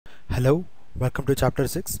Hello, welcome to Chapter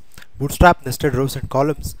 6, Bootstrap Nested Rows and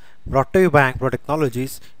Columns, brought to you by Ankpro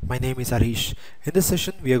Technologies. My name is Harish. In this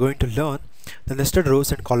session, we are going to learn the nested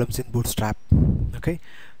rows and columns in Bootstrap. Okay,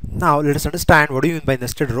 now let us understand what do you mean by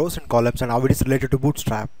nested rows and columns and how it is related to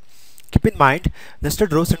Bootstrap. Keep in mind,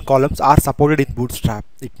 nested rows and columns are supported in Bootstrap.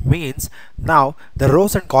 It means now the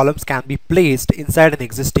rows and columns can be placed inside an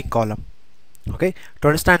existing column. Okay, to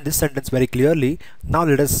understand this sentence very clearly, now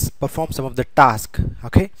let us perform some of the task.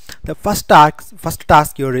 Okay, the first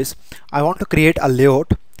task here is I want to create a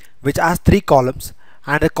layout which has 3 columns,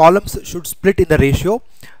 and the columns should split in the ratio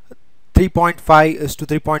 3.5 is to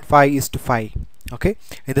 3.5 is to 5. Okay,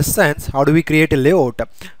 in this sense, how do we create a layout?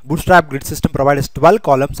 Bootstrap grid system provides 12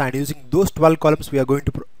 columns, and using those 12 columns we are going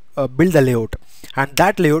to build the layout, and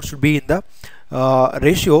that layout should be in the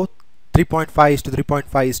ratio 3.5 is to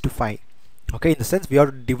 3.5 is to 5. Okay, in the sense we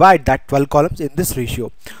have to divide that 12 columns in this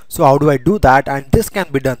ratio. So how do I do that? And this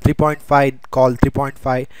can be done 3.5 call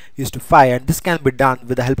 3.5 is to 5, and this can be done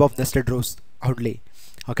with the help of nested rows only.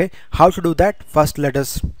 Okay, how to do that? First let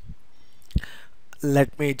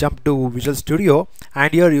me jump to Visual Studio,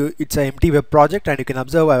 and here it's an empty web project, and you can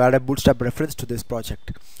observe I've added a Bootstrap reference to this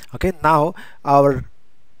project. Okay, now our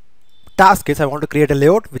task is I want to create a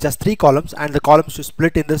layout which has 3 columns, and the columns should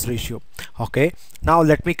split in this ratio. Okay, now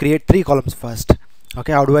let me create 3 columns first.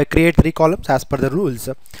 Okay, how do I create 3 columns? As per the rules,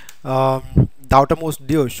 the outermost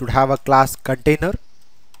div should have a class container.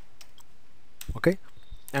 Okay,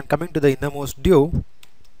 and coming to the innermost div,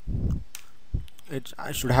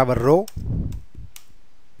 I should have a row.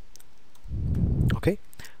 Okay,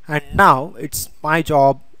 and now it's my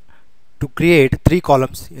job to create 3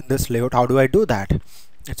 columns in this layout. How do I do that?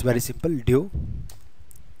 It's very simple. Div.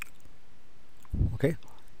 Okay,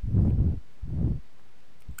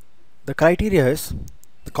 the criteria is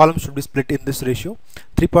the columns should be split in this ratio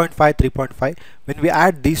 3.5 3.5. When we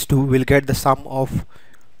add these two, we'll get the sum of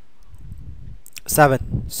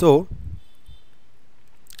 7. So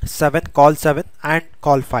 7 call 7 and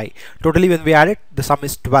call 5. Totally when we add it, the sum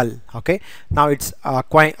is 12. Okay, now it's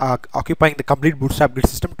occupying the complete Bootstrap grid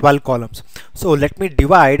system 12 columns. So let me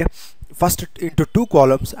divide first into 2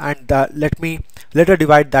 columns, and let me later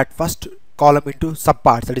divide that first column into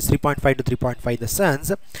subparts, that is 3.5 to 3.5. in the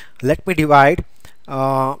sense, let me divide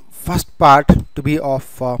first part to be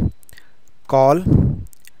of call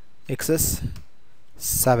xs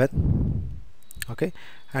 7. Okay,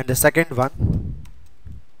 and the second one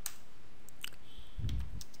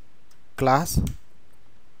class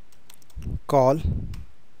call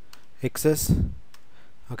xs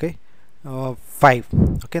 5.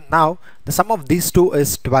 Okay, now the sum of these two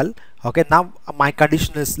is 12. Okay, now my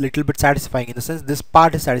condition is little bit satisfying, in the sense this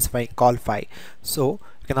part is satisfying call 5. So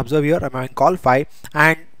you can observe here I'm having call 5,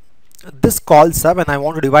 and this call 7 I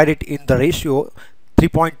want to divide it in the ratio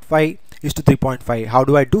 3.5 is to 3.5. How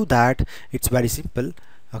do I do that? It's very simple.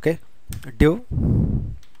 Okay, div,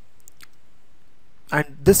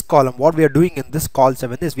 and this column, what we are doing in this call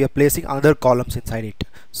 7 is we are placing other columns inside it.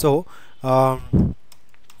 So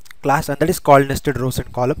class, and that is called nested rows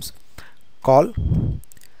and columns. Call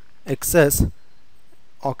xs.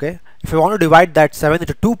 Okay, if I want to divide that 7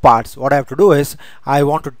 into 2 parts, what I have to do is I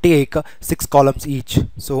want to take 6 columns each.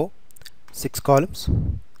 So 6 columns.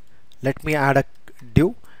 Let me add a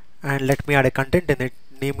div, and let me add a content in it,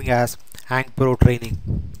 naming as Ankpro training.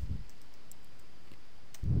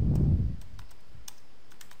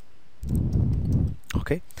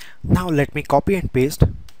 Okay, now let me copy and paste.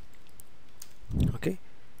 Okay,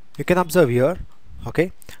 you can observe here.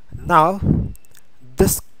 Okay, now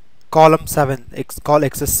this column 7 call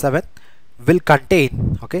xs 7 will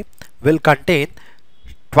contain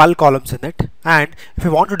 12 columns in it, and if I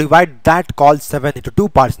want to divide that call 7 into 2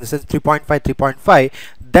 parts, in the sense 3.5 3.5,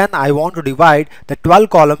 then I want to divide the 12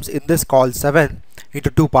 columns in this call 7 into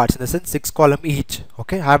 2 parts, in the sense 6 column each.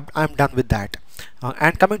 Okay, I'm done with that.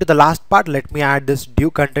 And coming to the last part, let me add this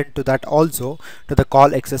div content to that also, to the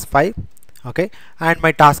call xs 5. Okay, and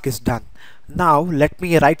my task is done. Now let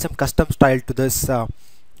me write some custom style to this call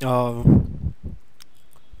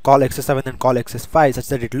xs 7 and call xs 5 such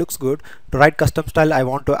that it looks good. To write custom style, I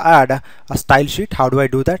want to add a style sheet. How do I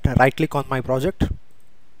do that? Right click on my project.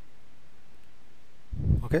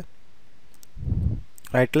 Okay,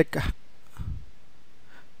 right click,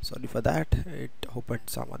 sorry for that, it opened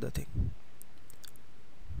some other thing.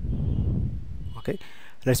 Okay,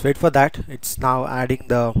 let's wait for that. It's now adding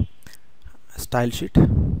the style sheet.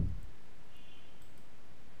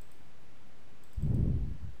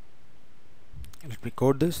 Let me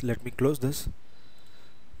code this, let me close this.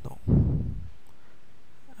 No,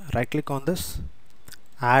 right click on this,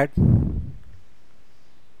 add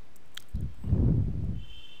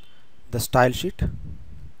the style sheet.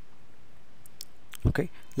 Okay,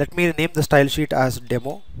 let me name the style sheet as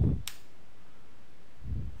demo.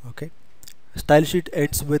 Okay, style sheet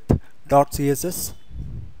ends with .css.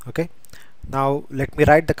 Okay, now let me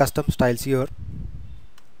write the custom styles here.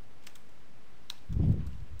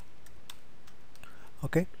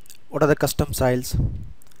 Okay, what are the custom styles?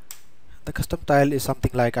 The custom style is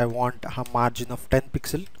something like I want a margin of 10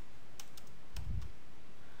 pixel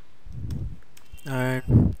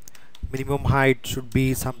and minimum height should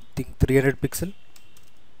be something 300 pixel.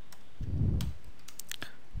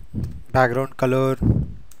 Background color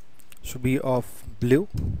should be of blue,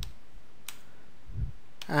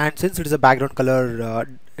 and since it is a background color,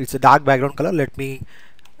 it's a dark background color, let me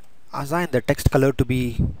assign the text color to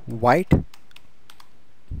be white.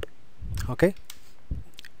 Okay,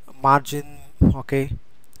 margin, okay,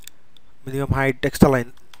 minimum height, text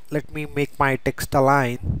align, let me make my text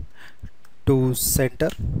align to center.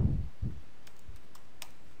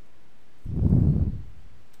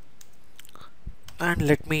 And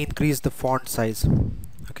let me increase the font size.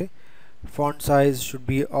 Okay, font size should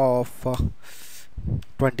be of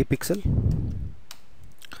 20 pixel.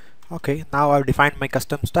 Okay, now I've defined my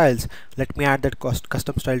custom styles. Let me add that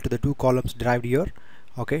custom style to the two columns derived here.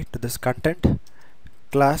 Okay, to this content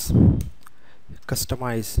class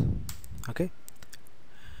customize. Okay,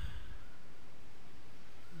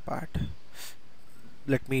 but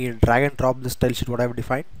let me drag and drop the style sheet what I've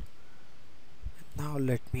defined. Now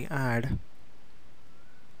let me add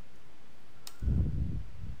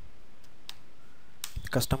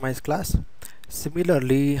customize class.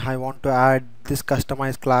 Similarly, I want to add this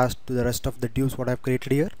customize class to the rest of the divs what I've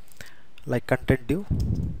created here, like content div,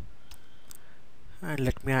 and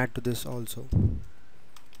let me add to this also.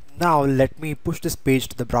 Now let me push this page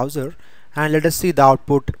to the browser and let us see the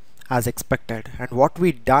output as expected. And what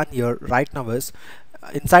we done here right now is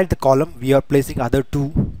inside the column we are placing other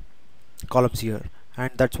two columns here,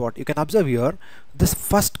 and that's what you can observe here. This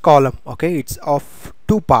first column, okay, it's of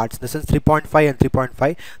two parts, in the sense 3.5 and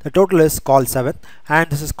 3.5. The total is col 7 and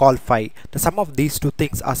this is col 5. The sum of these two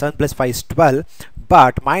things are 7 plus 5 is 12,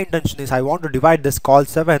 but my intention is I want to divide this col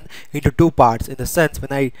 7 into two parts, in the sense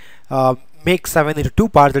when I make 7 into two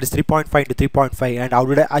parts, that is 3.5 into 3.5. and how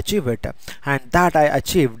did I achieve it? And that I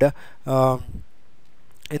achieved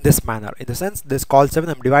in this manner, in the sense this col 7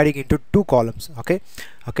 I'm dividing into two columns. Okay,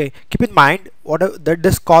 keep in mind that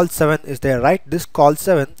this col 7 is there, right? This col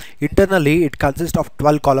 7 internally it consists of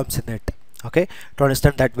 12 columns in it. Okay, to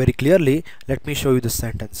understand that very clearly, let me show you this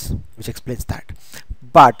sentence which explains that.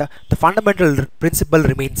 But the fundamental principle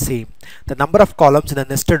remains same. The number of columns in a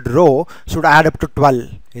nested row should add up to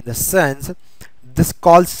 12, in the sense this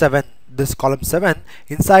col 7, this column 7,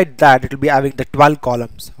 inside that it will be having the 12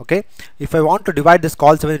 columns. Okay, if I want to divide this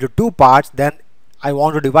col 7 into two parts, then I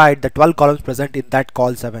want to divide the 12 columns present in that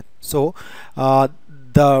col 7. So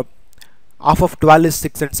the half of 12 is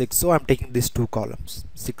 6 and 6, so I'm taking these two columns,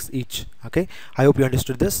 6 each. Okay, I hope you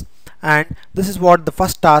understood this, and this is what the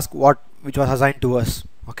first task which was assigned to us.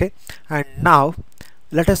 Okay, and now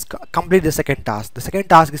let us complete the second task. The second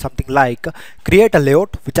task is something like create a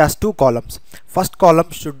layout which has two columns. First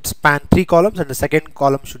column should span 3 columns and the second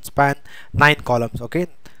column should span 9 columns. Okay,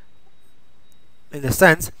 in the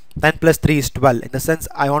sense 10 plus 3 is 12. In the sense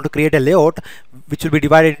I want to create a layout which will be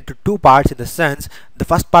divided into two parts, in the sense the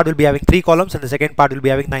first part will be having 3 columns and the second part will be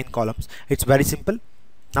having 9 columns. It's very simple.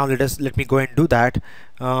 Now let me go and do that.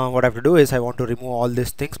 What I have to do is I want to remove all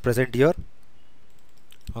these things present here.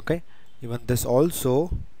 Okay, even this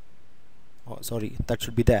also, oh sorry, that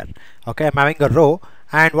should be there. Okay, I'm having a row,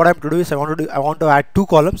 and what I'm to do is I want to add two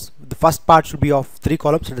columns. The first part should be of 3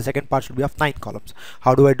 columns and the second part should be of 9 columns.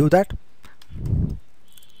 How do I do that?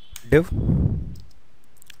 Div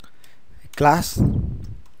class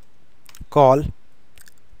call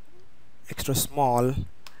extra small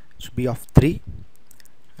should be of 3,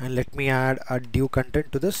 and let me add a div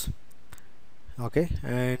content to this. Okay,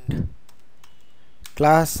 and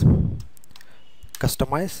class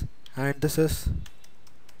customize, and this is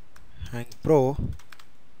Ankpro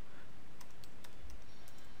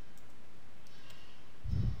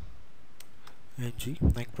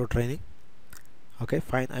Ankpro training. Okay,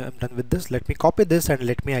 fine, I am done with this. Let me copy this and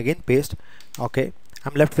let me again paste. Okay,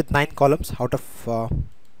 I'm left with 9 columns out of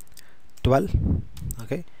 12.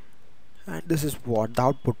 Okay, and this is what the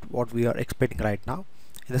output what we are expecting right now.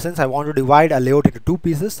 In the sense I want to divide a layout into two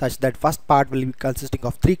pieces, such that first part will be consisting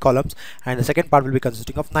of 3 columns and the second part will be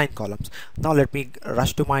consisting of 9 columns. Now let me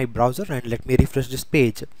rush to my browser and let me refresh this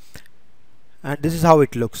page, and this is how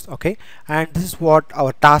it looks. Okay, and this is what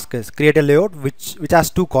our task is: create a layout which has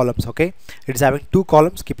two columns. Okay, it is having two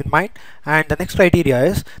columns, keep in mind. And the next criteria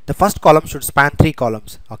is the first column should span three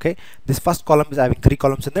columns. Okay, this first column is having three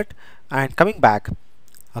columns in it, and coming back,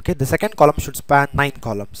 okay, the second column should span 9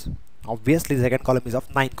 columns. Obviously the second column is of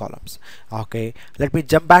 9 columns. Okay, let me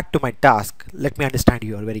jump back to my task. Let me understand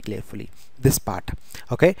here very carefully this part.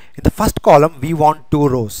 Okay, in the first column we want 2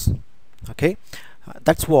 rows. Okay,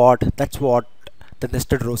 that's what the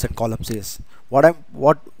nested rows and columns is. What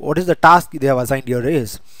is the task they have assigned here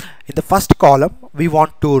is, in the first column we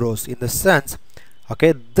want 2 rows, in the sense,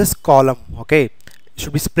 okay, this column, okay,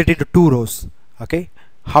 should be split into 2 rows. Okay,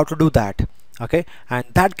 how to do that? Okay, and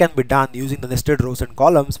that can be done using the nested rows and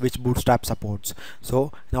columns which Bootstrap supports.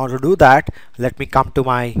 So in order to do that, let me come to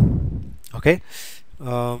my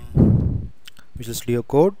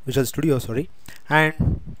Visual Studio sorry,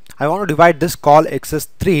 and I want to divide this call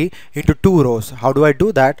xs3 into 2 rows. How do I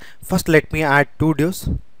do that? First let me add 2 divs,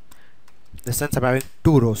 in the sense I'm having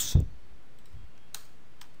 2 rows.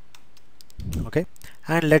 Okay,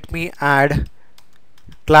 and let me add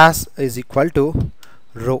class is equal to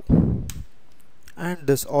row, and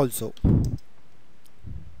this also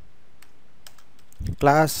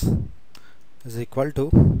class is equal to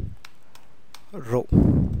row.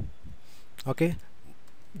 Okay,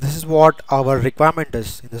 this is what our requirement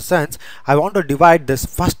is, in the sense I want to divide this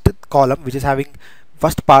first column which is having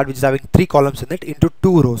first part which is having 3 columns in it into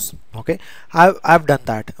 2 rows. Okay, I've done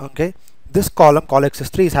that. Okay, this column call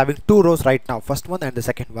xs3 is having 2 rows right now, first one and the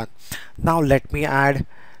second one. Now let me add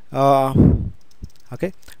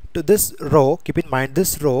okay, to this row, keep in mind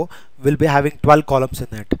this row will be having 12 columns in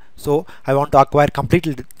it. So I want to acquire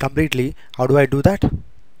completely. How do I do that?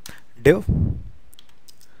 Div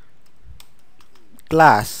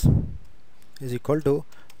class is equal to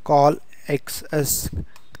call xs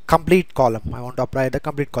complete column. I want to apply the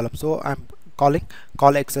complete column, so I'm calling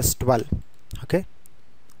call xs12. Okay,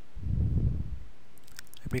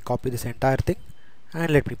 let me copy this entire thing and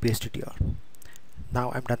let me paste it here.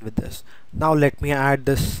 Now I'm done with this. Now let me add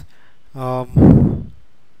this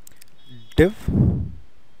div.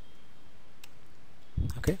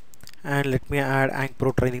 Okay, and let me add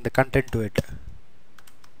Ankpro training the content to it.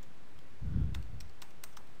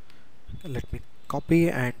 Let me copy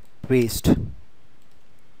and paste.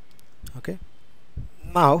 Okay,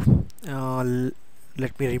 now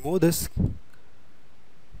let me remove this.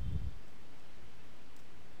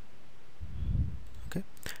 Okay,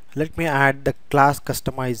 let me add the class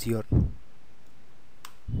customize here.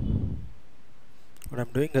 What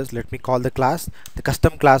I'm doing is, let me call the class, the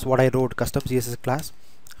custom class what I wrote, custom CSS class.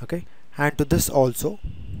 Okay, and to this also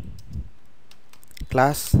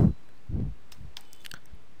class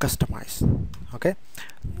customize. Okay,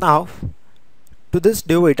 now to this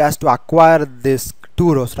div it has to acquire this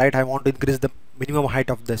 2 rows, right? I want to increase the minimum height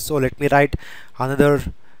of this, so let me write another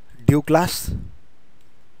div class,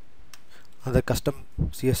 another custom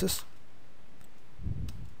CSS,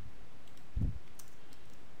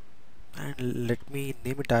 and let me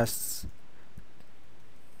name it as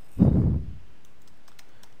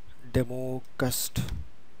demo cust.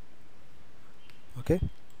 Okay,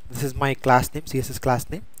 this is my class name, CSS class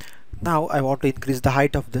name. Now I want to increase the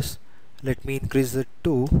height of this. Let me increase it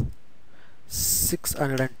to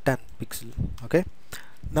 610 pixel. Okay,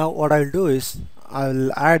 now what I'll do is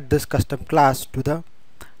I'll add this custom class to the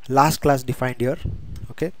last class defined here.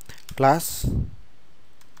 Okay, class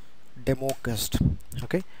demo cust.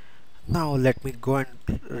 Okay, now let me go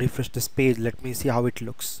and refresh this page. Let me see how it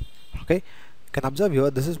looks. Okay, you can observe here,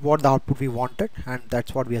 this is what the output we wanted, and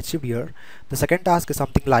that's what we achieved here. The second task is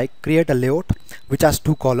something like create a layout which has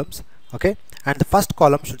 2 columns. Okay, and the first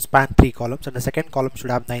column should span 3 columns and the second column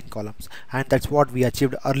should have 9 columns, and that's what we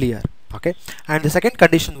achieved earlier. Okay, and the second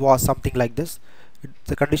condition was something like this.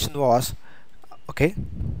 The condition was, okay,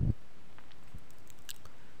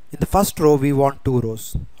 in the first row we want 2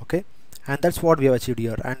 rows. Okay, and that's what we have achieved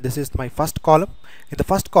here, and this is my first column. In the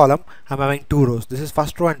first column I'm having 2 rows. This is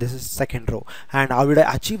first row and this is second row. And how did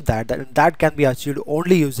I achieve that? That can be achieved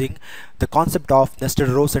only using the concept of nested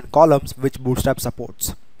rows and columns which Bootstrap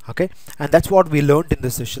supports. Okay, and that's what we learned in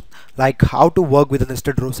this session, like how to work with the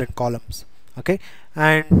nested rows and columns. Okay,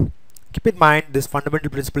 and keep in mind this fundamental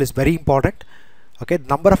principle is very important. Okay, the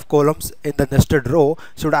number of columns in the nested row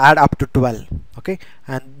should add up to 12. Okay,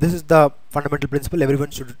 and this is the fundamental principle everyone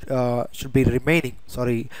should be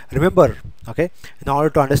remember. Okay, in order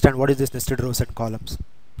to understand what is this nested rows and columns.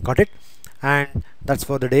 Got it? And that's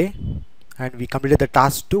for the day, and we completed the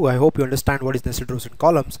task 2. I hope you understand what is nested rows and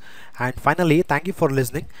columns. And finally, thank you for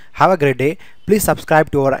listening. Have a great day. Please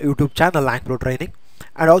subscribe to our YouTube channel Ankpro Training.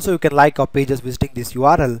 and also you can like our pages visiting this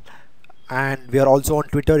URL. And we are also on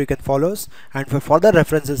Twitter, you can follow us, and for further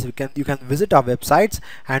references you can visit our websites,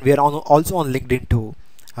 and we are also on LinkedIn too.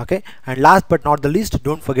 Okay, and last but not the least,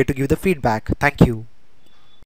 don't forget to give the feedback. Thank you.